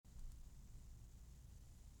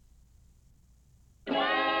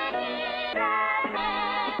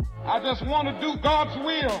just want to do God's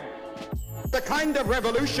will. The kind of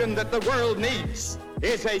revolution that the world needs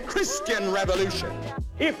is a Christian revolution.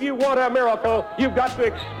 If you want a miracle, you've got to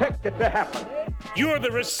expect it to happen. You are the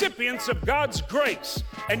recipients of God's grace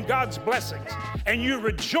and God's blessings, and you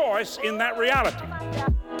rejoice in that reality.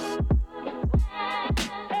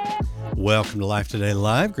 Welcome to Life Today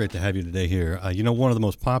Live. Great to have you today here. One of the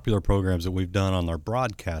most popular programs that we've done on our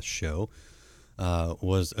broadcast show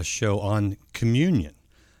was a show on communion.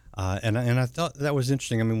 And I thought that was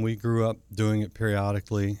interesting. I mean, we grew up doing it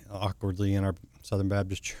periodically, awkwardly in our Southern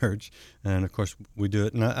Baptist church. And, of course, we do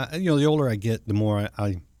it. And, the older I get, the more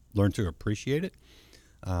I learn to appreciate it.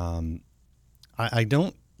 I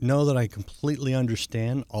don't know that I completely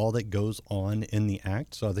understand all that goes on in the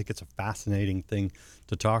act, so I think it's a fascinating thing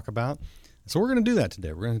to talk about. So we're going to do that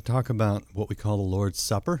today. We're going to talk about what we call the Lord's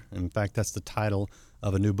Supper. In fact, that's the title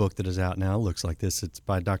of a new book that is out now. It looks like this. It's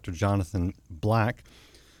by Dr. Jonathan Black,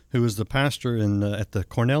 who is the pastor at the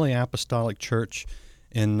Cornelia Apostolic Church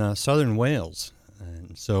in southern Wales.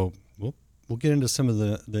 And so we'll get into some of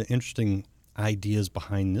the interesting ideas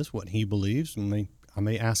behind this, what he believes, and I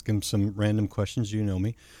may ask him some random questions, you know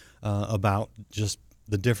me, about just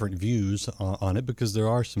the different views on it, because there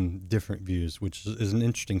are some different views, which is an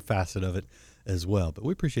interesting facet of it as well. But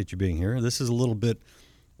we appreciate you being here. This is a little bit,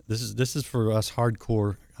 this is for us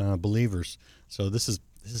hardcore believers. So this is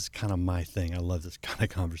kind of my thing. I love this kind of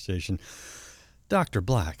conversation. Dr.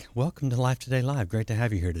 Black, welcome to Life Today Live. Great to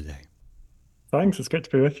have you here today. Thanks. It's great to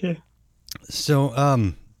be with you. So,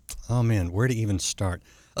 oh man, where to even start?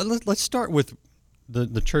 Let's start with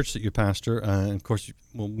the church that you pastor, and of course,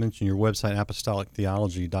 we'll mention your website,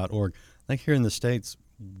 apostolictheology.org. I think here in the States,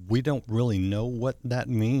 we don't really know what that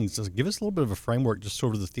means. So give us a little bit of a framework, just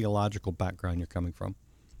sort of the theological background you're coming from.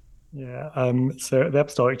 Yeah, so the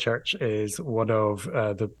Apostolic Church is one of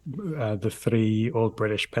the three old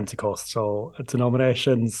British Pentecostal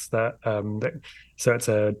denominations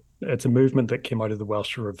so it's a movement that came out of the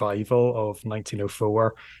Welsh Revival of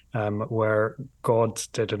 1904, where God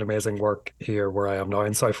did an amazing work here where I am now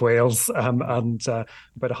in South Wales, and about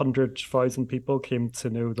 100,000 people came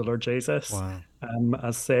to know the Lord Jesus. Wow.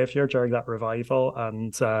 As Saviour during that revival,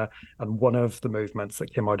 and one of the movements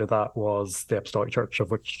that came out of that was the Apostolic Church,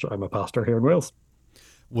 of which I'm a pastor here in Wales.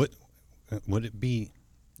 What would it be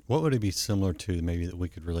similar to, maybe, that we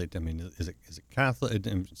could relate to? I mean, is it Catholic?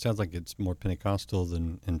 It sounds like it's more Pentecostal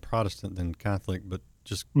and Protestant than Catholic, but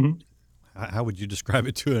just how would you describe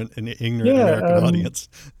it to an ignorant American audience?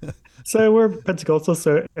 So we're Pentecostal.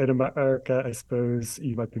 So in America, I suppose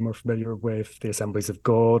you might be more familiar with the Assemblies of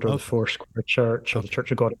God, or the Foursquare Church, or the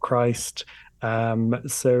Church of God of Christ. Like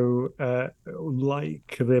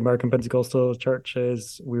the American Pentecostal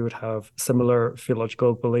churches, we would have similar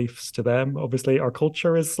theological beliefs to them. Obviously, our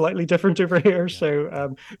culture is slightly different over here,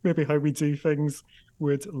 so maybe how we do things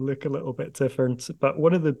would look a little bit different. But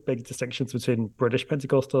one of the big distinctions between British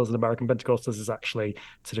Pentecostals and American Pentecostals is actually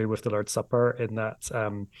to do with the Lord's Supper, in that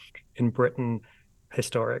in Britain,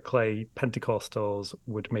 historically, Pentecostals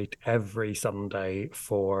would meet every Sunday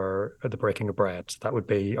for the breaking of bread. That would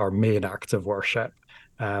be our main act of worship.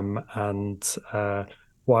 While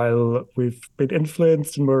we've been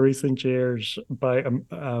influenced in more recent years by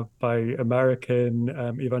American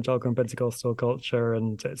evangelical and Pentecostal culture,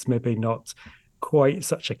 and it's maybe not quite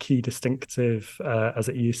such a key distinctive as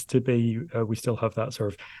it used to be, we still have that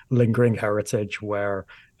sort of lingering heritage where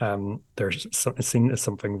there's seen as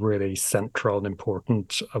something really central and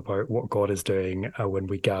important about what God is doing when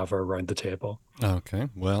we gather around the table. Okay,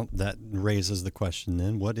 well, that raises the question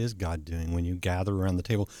then, what is God doing when you gather around the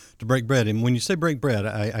table to break bread? And when you say break bread,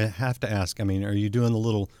 I have to ask, I mean, are you doing the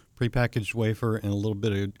little prepackaged wafer and a little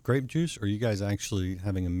bit of grape juice, or are you guys actually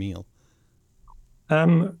having a meal?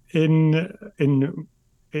 It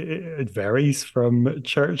varies from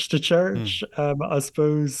church to church. I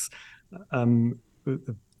suppose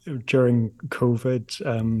during COVID,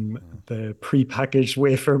 the prepackaged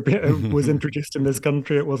wafer was introduced in this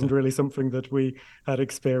country. It wasn't really something that we had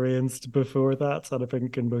experienced before that, and I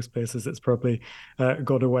think in most places it's probably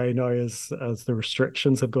gone away now as the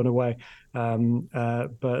restrictions have gone away.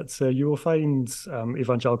 But you will find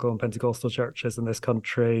evangelical and Pentecostal churches in this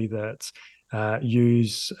country that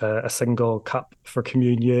use a single cup for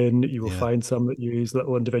communion. You will find some that use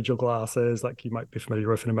little individual glasses, like you might be familiar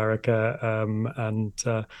with in America.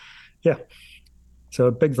 So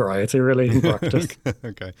a big variety, really, in practice.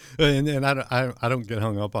 Okay, and I don't get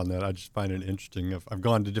hung up on that. I just find it interesting. I've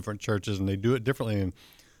gone to different churches and they do it differently, and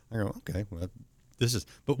I go, okay, well, this is.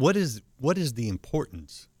 But what is the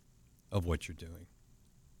importance of what you're doing?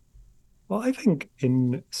 Well, I think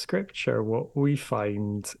in Scripture, what we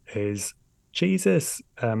find is Jesus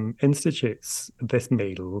institutes this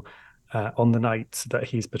meal on the night that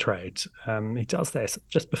he's betrayed. He does this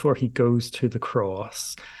just before he goes to the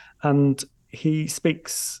cross, and he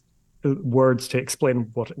speaks words to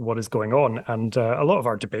explain what is going on. And a lot of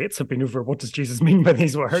our debates have been over what does Jesus mean by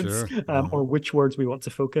these words, or which words we want to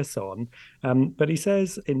focus on. But he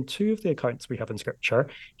says in 2 of the accounts we have in Scripture,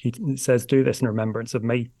 he says, "Do this in remembrance of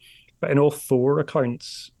me." But in all 4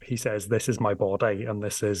 accounts, he says, "This is my body, and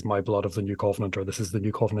this is my blood of the new covenant," or "This is the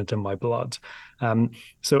new covenant in my blood."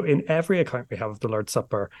 So in every account we have of the Lord's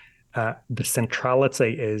Supper, the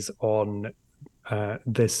centrality is on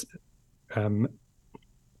this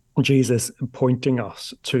Jesus pointing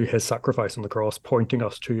us to his sacrifice on the cross, pointing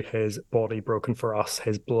us to his body broken for us,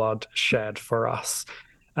 his blood shed for us.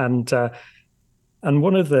 And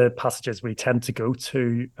one of the passages we tend to go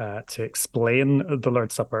to explain the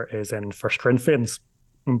Lord's Supper is in 1 Corinthians.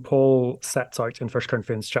 And Paul sets out in 1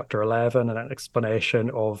 Corinthians chapter 11 an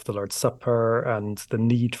explanation of the Lord's Supper and the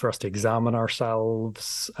need for us to examine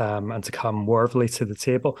ourselves and to come worthily to the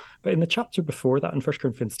table. But in the chapter before that, in 1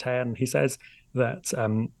 Corinthians 10, he says that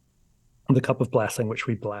the cup of blessing which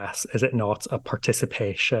we bless, is it not a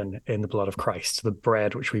participation in the blood of Christ? The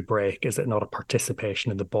bread which we break, is it not a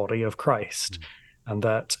participation in the body of Christ? And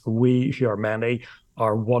that we, who are many,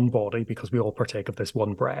 are one body because we all partake of this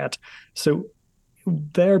one bread. So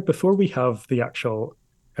there, before we have the actual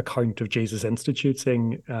account of Jesus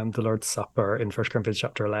instituting the Lord's Supper in 1 Corinthians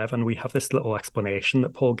chapter 11, we have this little explanation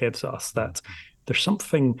that Paul gives us, that there's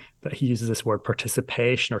something that he uses this word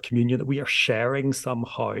participation or communion, that we are sharing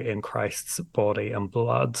somehow in Christ's body and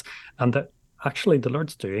blood, and that actually the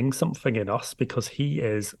Lord's doing something in us because he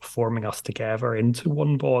is forming us together into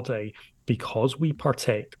one body because we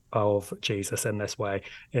partake of Jesus in this way,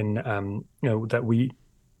 in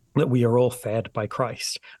that we are all fed by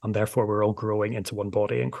Christ, and therefore we're all growing into one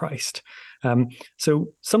body in Christ.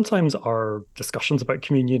 So sometimes our discussions about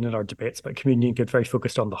communion and our debates about communion get very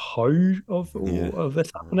focused on the how of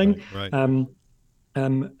this happening. Right.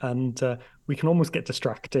 And we can almost get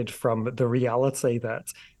distracted from the reality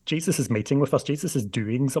that Jesus is meeting with us. Jesus is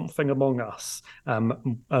doing something among us,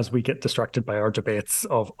 as we get distracted by our debates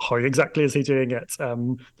of how exactly is he doing it.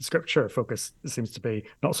 The Scripture focus seems to be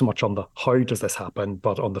not so much on the how does this happen,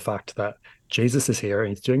 but on the fact that Jesus is here and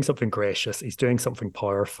he's doing something gracious, he's doing something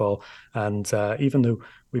powerful. And even though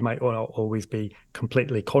we might not always be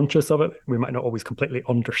completely conscious of it, we might not always completely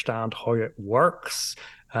understand how it works,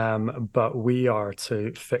 but we are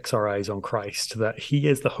to fix our eyes on Christ, that he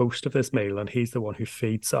is the host of this meal and he's the one who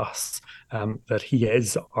feeds us, that he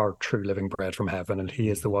is our true living bread from heaven, and he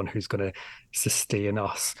is the one who's going to sustain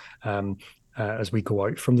us as we go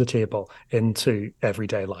out from the table into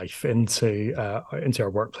everyday life, into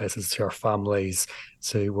our workplaces, to our families,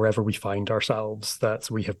 to wherever we find ourselves, that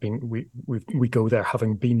we go there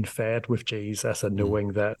having been fed with Jesus and knowing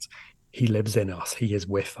that he lives in us, he is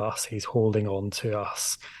with us, he's holding on to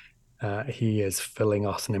us, he is filling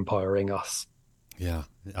us and empowering us. Yeah,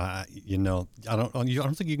 I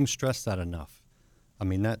don't think you can stress that enough. I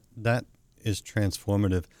mean, that is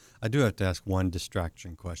transformative. I do have to ask one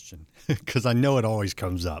distraction question because I know it always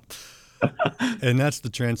comes up, and that's the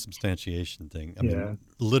transubstantiation thing. I mean,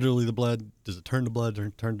 literally the blood, does it turn to blood or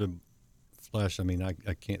turn to flesh? I mean, I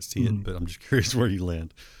can't see it, but I'm just curious where you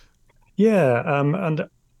land. Yeah, and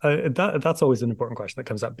that's always an important question that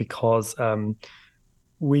comes up because I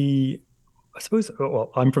suppose,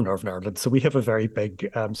 well, I'm from Northern Ireland, so we have a very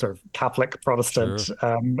big sort of Catholic Protestant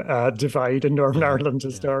divide in Northern Ireland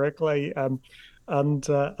historically. And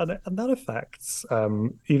that affects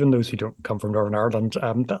even those who don't come from Northern Ireland.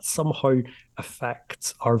 That somehow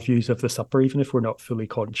affects our views of the supper, even if we're not fully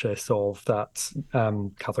conscious of that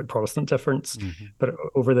Catholic Protestant difference. But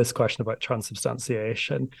over this question about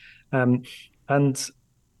transubstantiation, and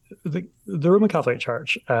the Roman Catholic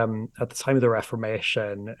Church at the time of the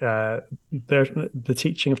Reformation, the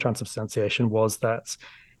teaching of transubstantiation was that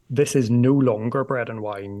this is no longer bread and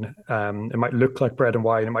wine. It might look like bread and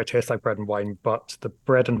wine, it might taste like bread and wine, but the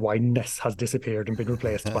bread and wineness has disappeared and been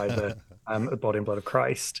replaced by the body and blood of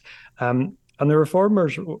Christ. And the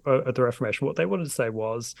reformers at the Reformation, what they wanted to say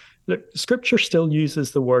was, look, Scripture still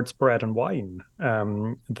uses the words bread and wine.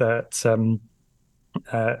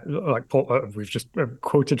 Like Paul, we've just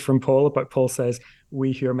quoted from Paul about Paul says,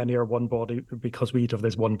 "We who are many are one body because we eat of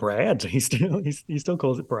this one bread." He still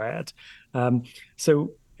calls it bread.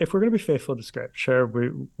 So if we're going to be faithful to Scripture,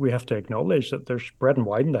 we have to acknowledge that there's bread and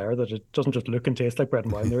wine there, that it doesn't just look and taste like bread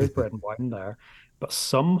and wine. There is bread and wine there, but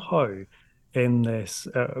somehow in this,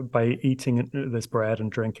 by eating this bread and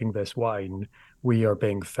drinking this wine, we are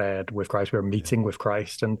being fed with Christ. We are meeting with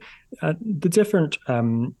Christ, and the different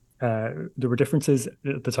there were differences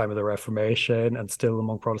at the time of the Reformation and still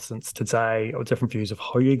among Protestants today, or different views of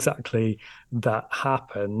how exactly that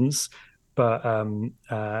happens. But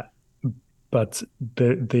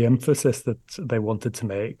the emphasis that they wanted to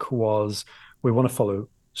make was, we want to follow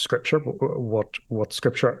Scripture, what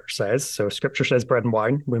Scripture says. So if Scripture says bread and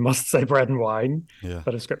wine, we must say bread and wine. Yeah.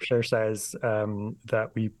 But if Scripture says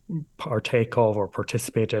that we partake of or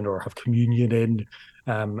participate in or have communion in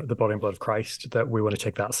the body and blood of Christ, that we want to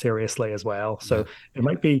take that seriously as well. So it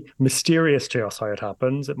might be mysterious to us how it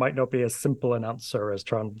happens. It might not be as simple an answer as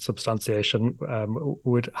transubstantiation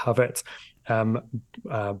would have it.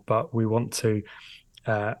 But we want to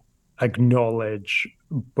acknowledge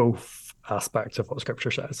both aspects of what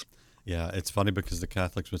Scripture says. Yeah, it's funny because the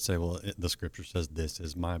Catholics would say, well, the Scripture says this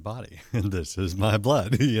is my body and this is my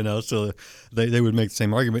blood, so they would make the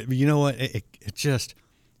same argument. But you know what?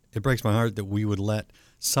 It breaks my heart that we would let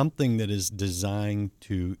something that is designed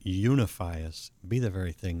to unify us be the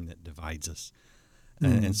very thing that divides us.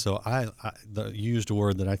 And so you used a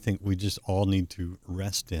word that I think we just all need to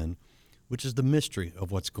rest in, which is the mystery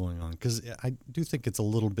of what's going on. Because I do think it's a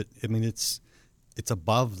little bit, it's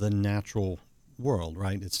above the natural world,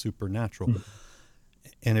 right? It's supernatural.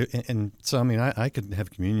 And so, I could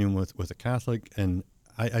have communion with a Catholic, and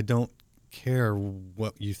I don't care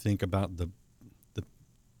what you think about the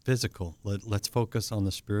physical. Let's focus on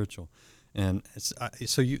the spiritual. And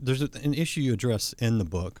there's an issue you address in the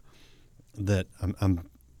book that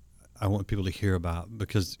I want people to hear about,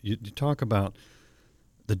 because you talk about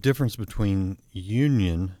the difference between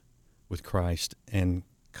union with Christ and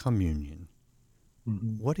communion.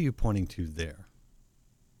 What are you pointing to there?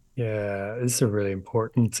 Yeah, it's a really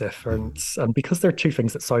important difference. And because they're two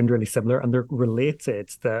things that sound really similar and they're related,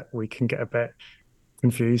 that we can get a bit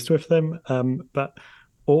confused with them. But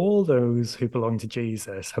all those who belong to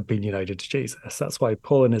Jesus have been united to Jesus. That's why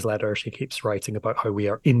Paul, in his letters, he keeps writing about how we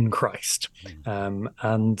are in Christ.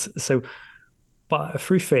 And so, but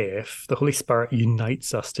through faith, the Holy Spirit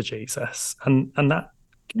unites us to Jesus. And that,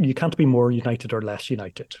 you can't be more united or less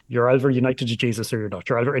united. You're either united to Jesus or you're not.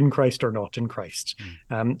 You're either in Christ or not in Christ.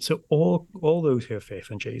 So all those who have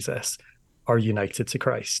faith in Jesus are united to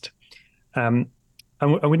Christ. And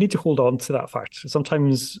we need to hold on to that fact.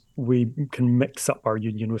 Sometimes we can mix up our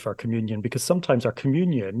union with our communion, because sometimes our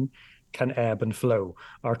communion can ebb and flow.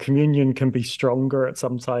 Our communion can be stronger at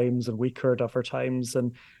some times and weaker at other times.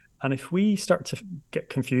 And if we start to get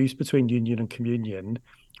confused between union and communion,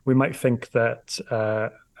 we might think that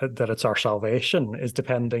it's our salvation is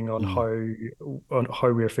depending on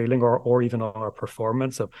how we're feeling, or even on our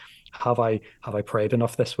performance of, have I prayed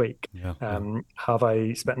enough this week? Have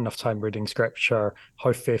I spent enough time reading Scripture?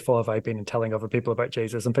 How faithful have I been in telling other people about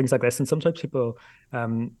Jesus, and things like this? And sometimes people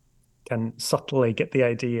can subtly get the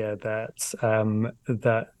idea that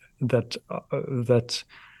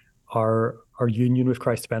our union with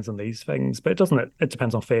Christ depends on these things, but it doesn't. It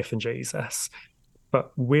depends on faith in Jesus.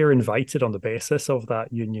 But we're invited on the basis of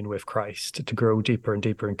that union with Christ to grow deeper and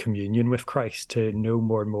deeper in communion with Christ, to know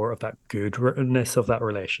more and more of that goodness of that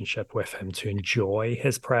relationship with him, to enjoy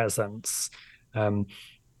his presence.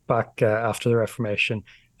 Back after the Reformation,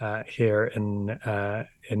 here in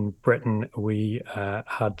Britain, we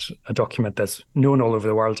had a document that's known all over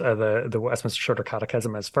the world. The Westminster Shorter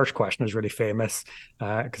Catechism. Its first question is really famous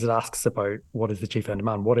because it asks about, what is the chief end of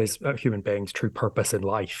man? What is a human being's true purpose in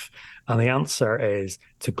life? And the answer is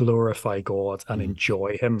to glorify God and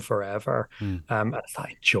enjoy him forever. And it's that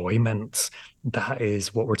enjoyment, that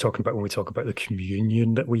is what we're talking about when we talk about the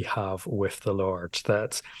communion that we have with the Lord.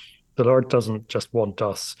 That the Lord doesn't just want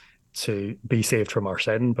us to be saved from our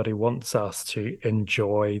sin, but he wants us to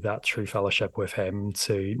enjoy that true fellowship with him,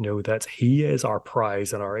 to know that he is our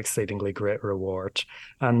prize and our exceedingly great reward.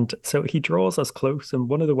 And so he draws us close, and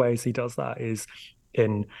one of the ways he does that is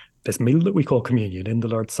in this meal that we call communion, in the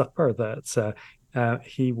Lord's Supper, that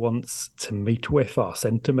he wants to meet with us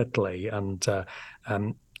intimately, and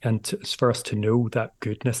for us to know that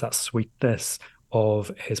goodness, that sweetness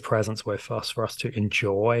of his presence with us, for us to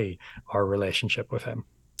enjoy our relationship with him.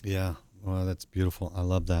 Yeah, well, that's beautiful. I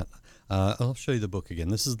love that. I'll show you the book again.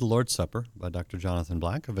 This is The Lord's Supper by Dr. Jonathan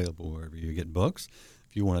Black, available wherever you get books.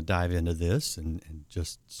 If you want to dive into this and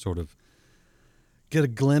just sort of get a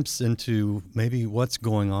glimpse into maybe what's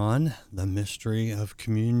going on, the mystery of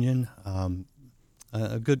communion,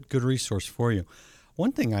 a good resource for you.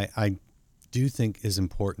 One thing I do think is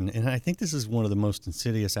important, and I think this is one of the most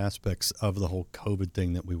insidious aspects of the whole COVID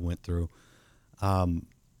thing that we went through,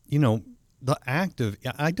 the act of,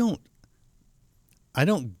 I don't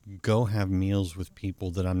go have meals with people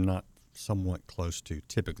that I'm not somewhat close to,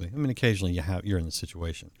 typically. I mean, occasionally you're in the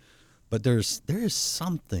situation, But there is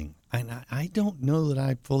something, and I don't know that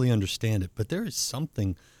I fully understand it, but there is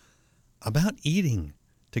something about eating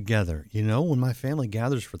together. You know, when my family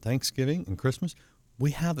gathers for Thanksgiving and Christmas,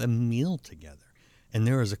 we have a meal together, and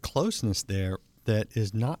there is a closeness there that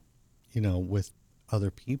is not, you know, with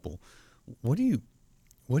other people. What do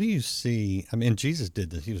you see? I mean, Jesus did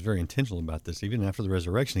this. He was very intentional about this. Even after the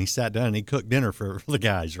resurrection, he sat down and he cooked dinner for the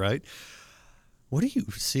guys, right? What do you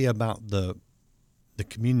see about the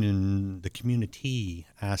community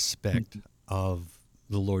aspect of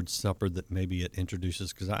the Lord's Supper that maybe it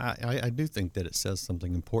introduces? Because I do think that it says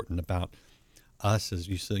something important about us. As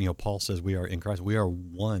you said, you know, Paul says we are in Christ. We are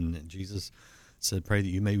one. And Jesus said, pray that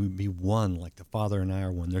you may be one like the Father and I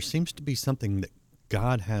are one. There seems to be something that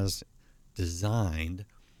God has designed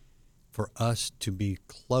for us to be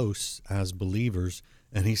close as believers.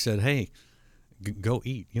 And he said, hey, go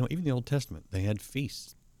eat. You know, even the Old Testament, they had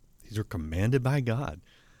feasts. These are commanded by God.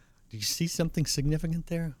 Do you see something significant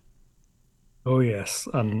there? Oh yes,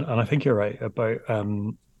 and I think you're right about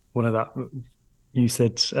one of that. You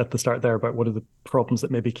said at the start there about one of the problems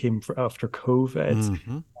that maybe came after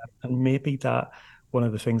COVID, and maybe that one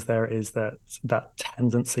of the things there is that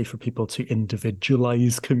tendency for people to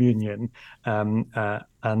individualize communion,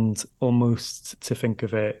 and almost to think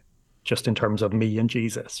of it just in terms of me and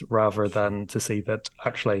Jesus, rather than to see that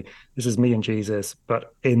actually this is me and Jesus,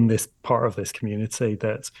 but in this part of this community,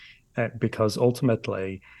 that because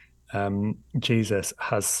ultimately Jesus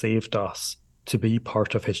has saved us to be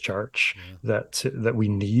part of his church, that we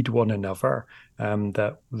need one another,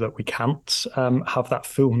 that we can't have that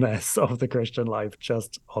fullness of the Christian life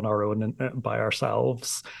just on our own and by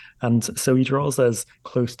ourselves. And so he draws us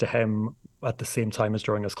close to him at the same time as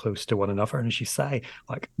drawing us close to one another. And as you say,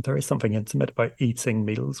 like, there is something intimate about eating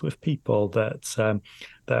meals with people that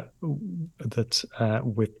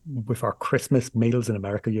with our Christmas meals in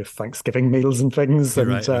America, you have Thanksgiving meals and things. And,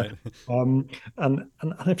 right. And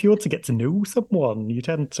if you want to get to know someone, you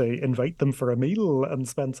tend to invite them for a meal and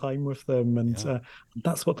spend time with them. And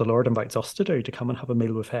that's what the Lord invites us to do, to come and have a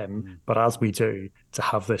meal with him. But as we do, to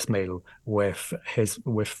have this meal with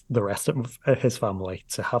the rest of his family,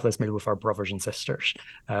 to have this meal with our brothers and sisters.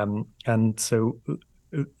 And so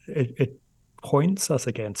it points us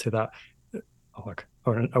again to that, or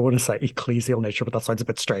I want to say ecclesial nature, but that sounds a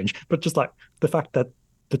bit strange. But just like the fact that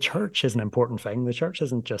the church is an important thing. The church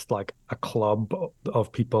isn't just like a club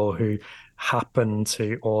of people who happen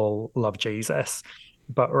to all love Jesus,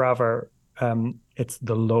 but rather it's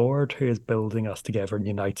the Lord who is building us together and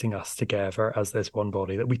uniting us together as this one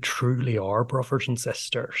body, that we truly are brothers and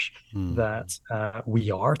sisters, that we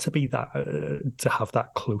are to be that, to have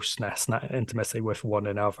that closeness and that intimacy with one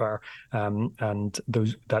another, and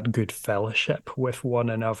that good fellowship with one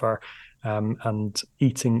another, and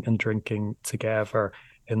eating and drinking together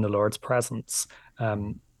in the Lord's presence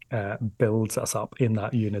builds us up in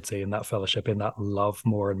that unity, in that fellowship, in that love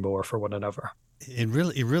more and more for one another. It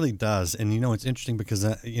really does. And, you know, it's interesting because,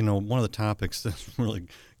 you know, one of the topics that's really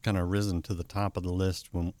kind of risen to the top of the list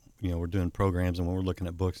when, you know, we're doing programs and when we're looking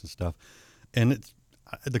at books and stuff. And it's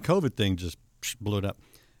the COVID thing just blew it up.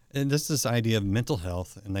 And this idea of mental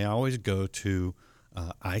health, and they always go to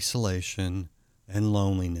isolation and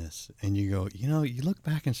loneliness. And you go, you know, you look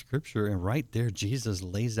back in Scripture and right there, Jesus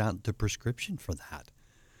lays out the prescription for that.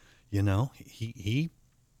 You know, he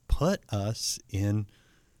put us in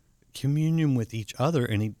communion with each other,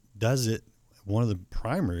 and he does it. One of the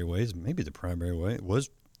primary ways, maybe the primary way, was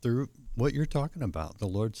through what you're talking about, the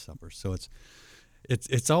Lord's Supper. So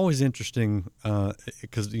it's always interesting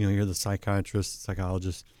because you know, you're the psychiatrist,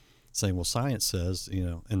 psychologist saying, well, science says, you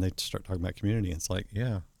know, and they start talking about community. And it's like,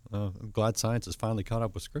 I'm glad science has finally caught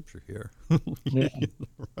up with Scripture here. Right.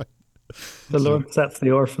 The Lord sets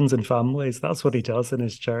the orphans in families. That's what he does in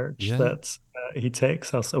his church. That he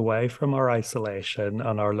takes us away from our isolation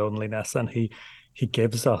and our loneliness, and he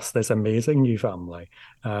gives us this amazing new family.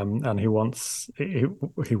 And he wants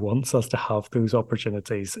us to have those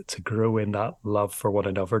opportunities to grow in that love for one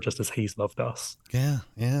another, just as he's loved us.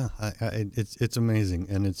 It's amazing,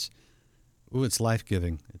 and it's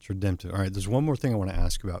life-giving. It's redemptive. All right, there's one more thing I want to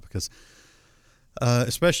ask you about, because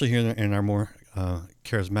especially here in our more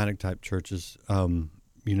charismatic type churches,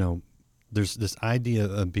 you know, there's this idea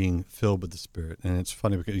of being filled with the Spirit. And it's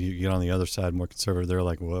funny because you get on the other side, more conservative, they're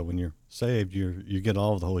like, well, when you're saved, you get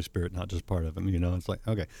all of the Holy Spirit, not just part of him. You know, it's like,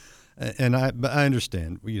 okay. But I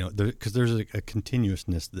understand, you know, because there's a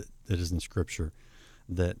continuousness that is in Scripture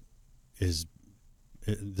that is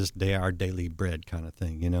this day, our daily bread kind of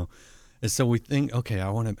thing, you know. And so we think, okay,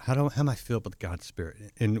 how am I filled with God's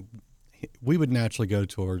Spirit? And we would naturally go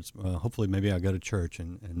towards, hopefully maybe I'll go to church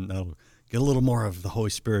and that'll get a little more of the Holy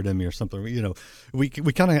Spirit in me or something. We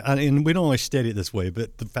kind of, and we don't always state it this way,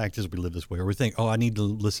 but the fact is we live this way, or we think, oh, I need to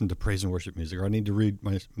listen to praise and worship music, or I need to read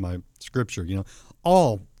my scripture,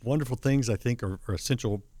 all wonderful things I think are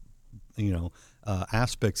essential,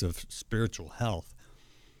 aspects of spiritual health.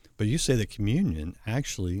 But you say that communion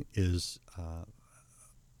actually is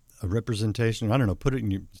a representation. I don't know, put it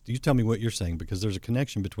in you tell me what you're saying, because there's a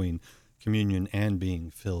connection between communion and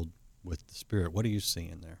being filled with the Spirit. What are you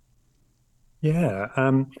seeing there? Yeah.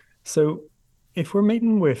 So if we're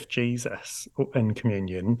meeting with Jesus in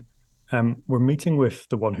communion, we're meeting with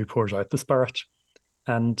the one who pours out the Spirit.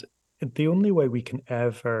 And the only way we can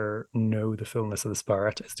ever know the fullness of the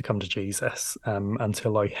Spirit is to come to Jesus, and to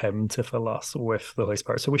allow him to fill us with the Holy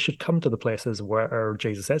Spirit. So we should come to the places where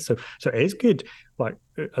Jesus is. So it is good, like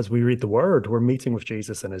as we read the Word, we're meeting with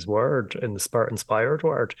Jesus in his Word, in the Spirit-inspired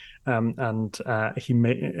Word, and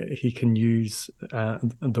he can use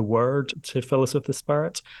the Word to fill us with the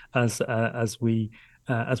Spirit as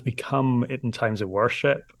we come in times of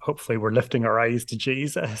worship. Hopefully we're lifting our eyes to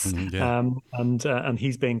Jesus, and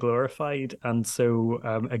he's being glorified. And so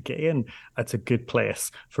again, it's a good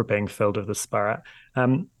place for being filled with the Spirit.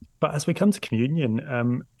 But as we come to communion,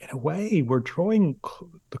 in a way, we're drawing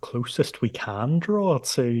the closest we can draw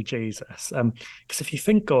to Jesus. Because if you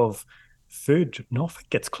think of food, nothing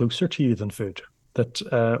gets closer to you than food. That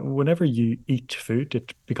whenever you eat food,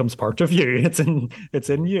 it becomes part of you. It's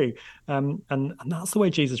in you, and that's the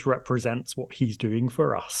way Jesus represents what he's doing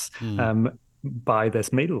for us by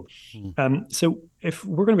this meal. So if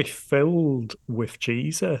we're going to be filled with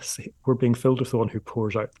Jesus, we're being filled with the one who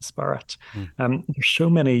pours out the Spirit. There's so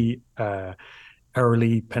many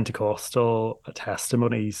early Pentecostal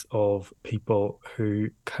testimonies of people who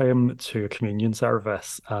came to a communion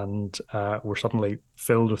service and were suddenly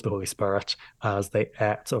filled with the Holy Spirit as they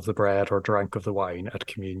ate of the bread or drank of the wine at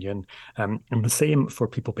communion. And the same for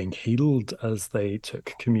people being healed as they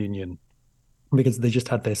took communion, because they just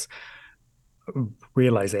had this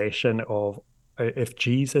realization of, if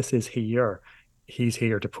Jesus is here, he's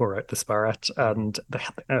here to pour out the Spirit. And they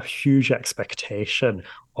had a huge expectation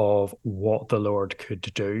of what the Lord could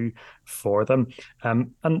do for them.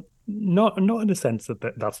 And not in the sense that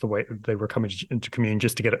that's the way they were coming into communion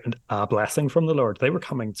just to get a blessing from the Lord. They were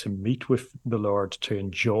coming to meet with the Lord, to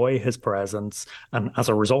enjoy his presence. And as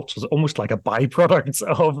a result, it was almost like a byproduct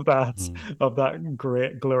of that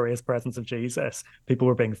great, glorious presence of Jesus. People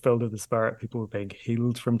were being filled with the Spirit. People were being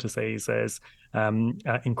healed from diseases.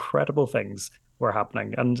 Incredible things were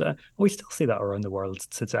happening. And we still see that around the world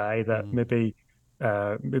today, that maybe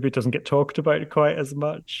it doesn't get talked about quite as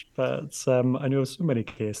much, but I know so many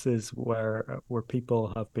cases where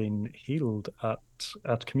people have been healed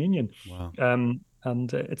at communion. Wow.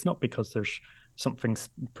 And it's not because there's something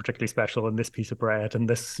particularly special in this piece of bread and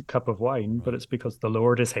this cup of wine, but it's because the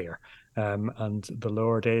Lord is here, and the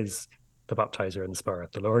Lord is the baptizer in the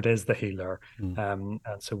Spirit. The Lord is the healer. And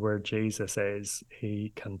so where Jesus is,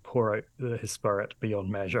 he can pour out his Spirit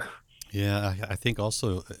beyond measure. Yeah, I think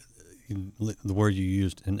also the word you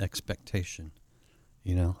used, an expectation.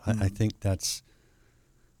 I think that's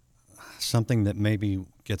something that maybe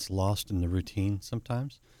gets lost in the routine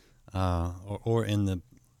sometimes, or in the.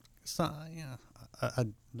 I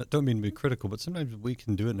don't mean to be critical, but sometimes we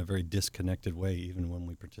can do it in a very disconnected way, even when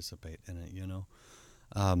we participate in it.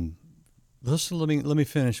 Let me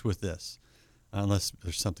finish with this, unless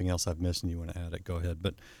there's something else I've missed and you want to add it. Go ahead.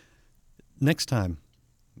 But next time,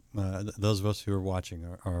 those of us who are watching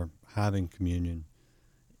are having communion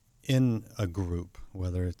in a group,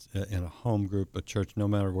 whether it's in a home group, a church, no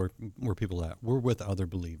matter where people are at, we're with other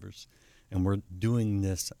believers, and we're doing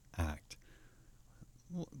this act.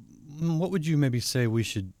 What would you maybe say what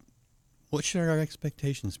should our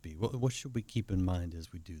expectations be? What should we keep in mind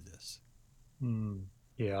as we do this?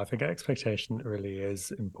 Yeah, I think expectation really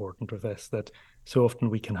is important with this, that so often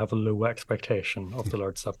we can have a low expectation of the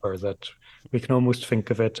Lord's Supper, that we can almost think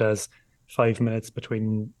of it as 5 minutes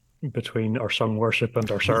between our sung worship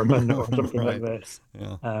and our sermon or something like this.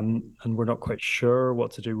 Yeah. And we're not quite sure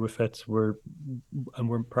what to do with it. We're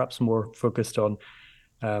perhaps more focused on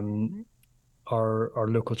our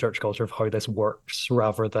local church culture of how this works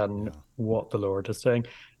rather than what the Lord is doing.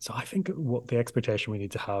 So I think what the expectation we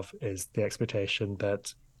need to have is the expectation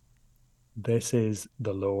that this is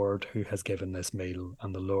the Lord who has given this meal,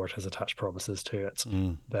 and the Lord has attached promises to it,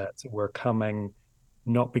 that we're coming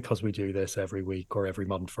not because we do this every week or every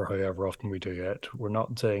month or however often we do it. We're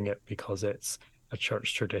not doing it because it's a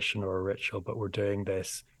church tradition or a ritual, but we're doing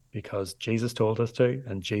this because Jesus told us to,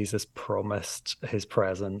 and Jesus promised his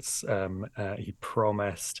presence. He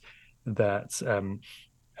promised that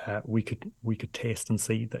we could taste and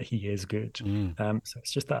see that he is good. So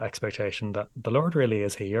it's just that expectation that the Lord really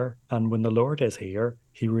is here, and when the Lord is here,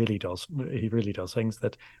 he really does things,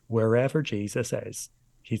 that wherever Jesus is,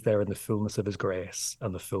 he's there in the fullness of his grace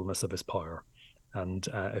and the fullness of his power. And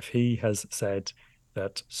if he has said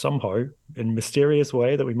that somehow, in mysterious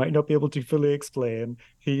way that we might not be able to fully explain,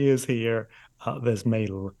 he is here at this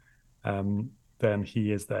meal, then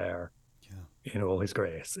he is there in all his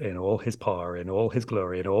grace, in all his power, in all his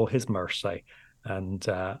glory, in all his mercy. And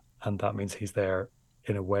that means he's there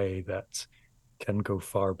in a way that can go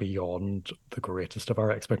far beyond the greatest of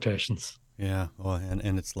our expectations. Yeah, well,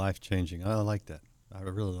 and it's life-changing. I like that. I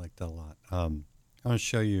really like that a lot. I'm going to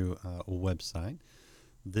show you a website.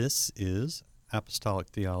 This is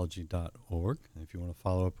apostolictheology.org. If you want to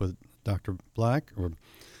follow up with Dr. Black or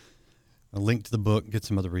a link to the book, get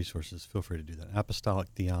some other resources, feel free to do that.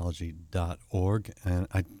 apostolictheology.org. And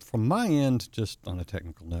from my end, just on a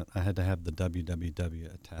technical note, I had to have the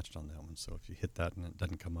www attached on that one. So if you hit that and it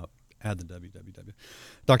doesn't come up, add the www.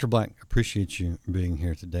 Dr. Black, appreciate you being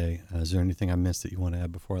here today. Is there anything I missed that you want to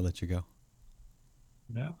add before I let you go?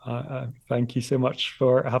 No, thank you so much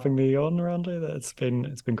for having me on, Randy. It's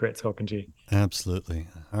been great talking to you. Absolutely.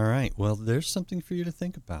 All right. Well, there's something for you to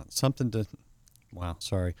think about. Something to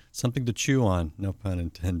chew on. No pun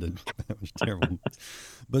intended. That was terrible.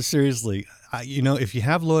 But seriously, if you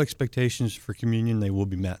have low expectations for communion, they will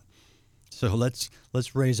be met. So let's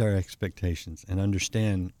raise our expectations and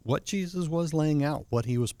understand what Jesus was laying out, what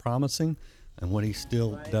he was promising, and what he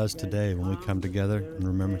still does today when we come together in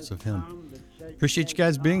remembrance of him. Appreciate you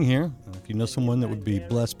guys being here. If you know someone that would be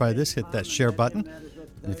blessed by this, hit that share button.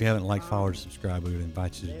 And if you haven't liked, followed, or subscribed, we would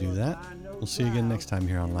invite you to do that. We'll see you again next time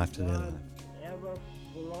here on Life Today Live. Ever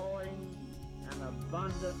flowing and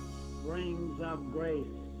abundant springs of grace